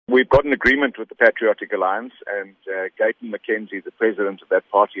we've got an agreement with the Patriotic Alliance, and Gayton McKenzie, the president of that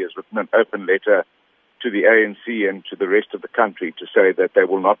party, has written an open letter to the ANC and to the rest of the country to say that they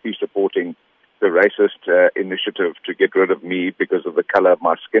will not be supporting the racist initiative to get rid of me because of the color of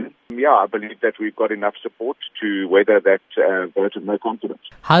my skin. Yeah, I believe that we've got enough support to weather that vote of no confidence.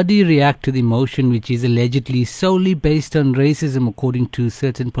 How do you react to the motion which is allegedly solely based on racism according to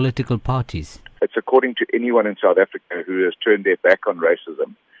certain political parties? It's according to anyone in South Africa who has turned their back on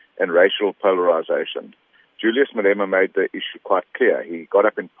racism and racial polarization. Julius Malema made the issue quite clear. He got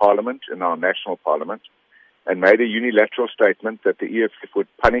up in Parliament, in our national Parliament, and made a unilateral statement that the EFF would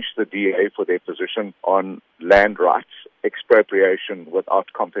punish the DA for their position on land rights, expropriation without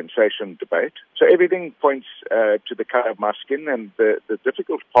compensation debate. So everything points to the color of my skin, and the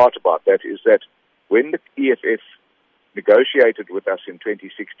difficult part about that is that when the EFF negotiated with us in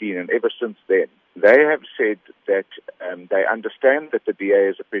 2016 and ever since then, they have said that they understand that the DA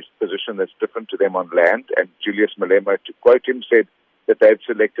is a position that's different to them on land, and Julius Malema, to quote him, said that they've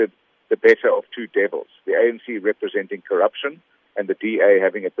selected the better of two devils, the ANC representing corruption and the DA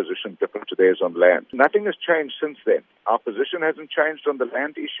having a position different to theirs on land. Nothing has changed since then. Our position hasn't changed on the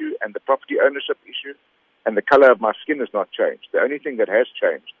land issue and the property ownership issue, and the color of my skin has not changed. The only thing that has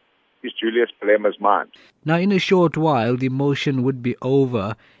changed is Julius Malema's mind. Now, in a short while, the motion would be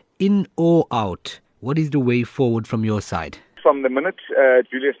over. In or out, what is the way forward from your side? From the minute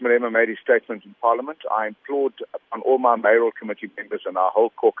Julius Malema made his statement in Parliament, I implored on all my mayoral committee members and our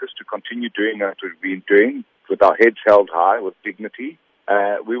whole caucus to continue doing what we've been doing with our heads held high, with dignity.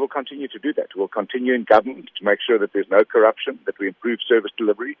 We will continue to do that. We'll continue in government to make sure that there's no corruption, that we improve service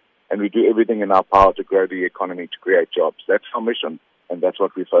delivery, and we do everything in our power to grow the economy to create jobs. That's our mission, and that's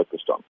what we're focused on.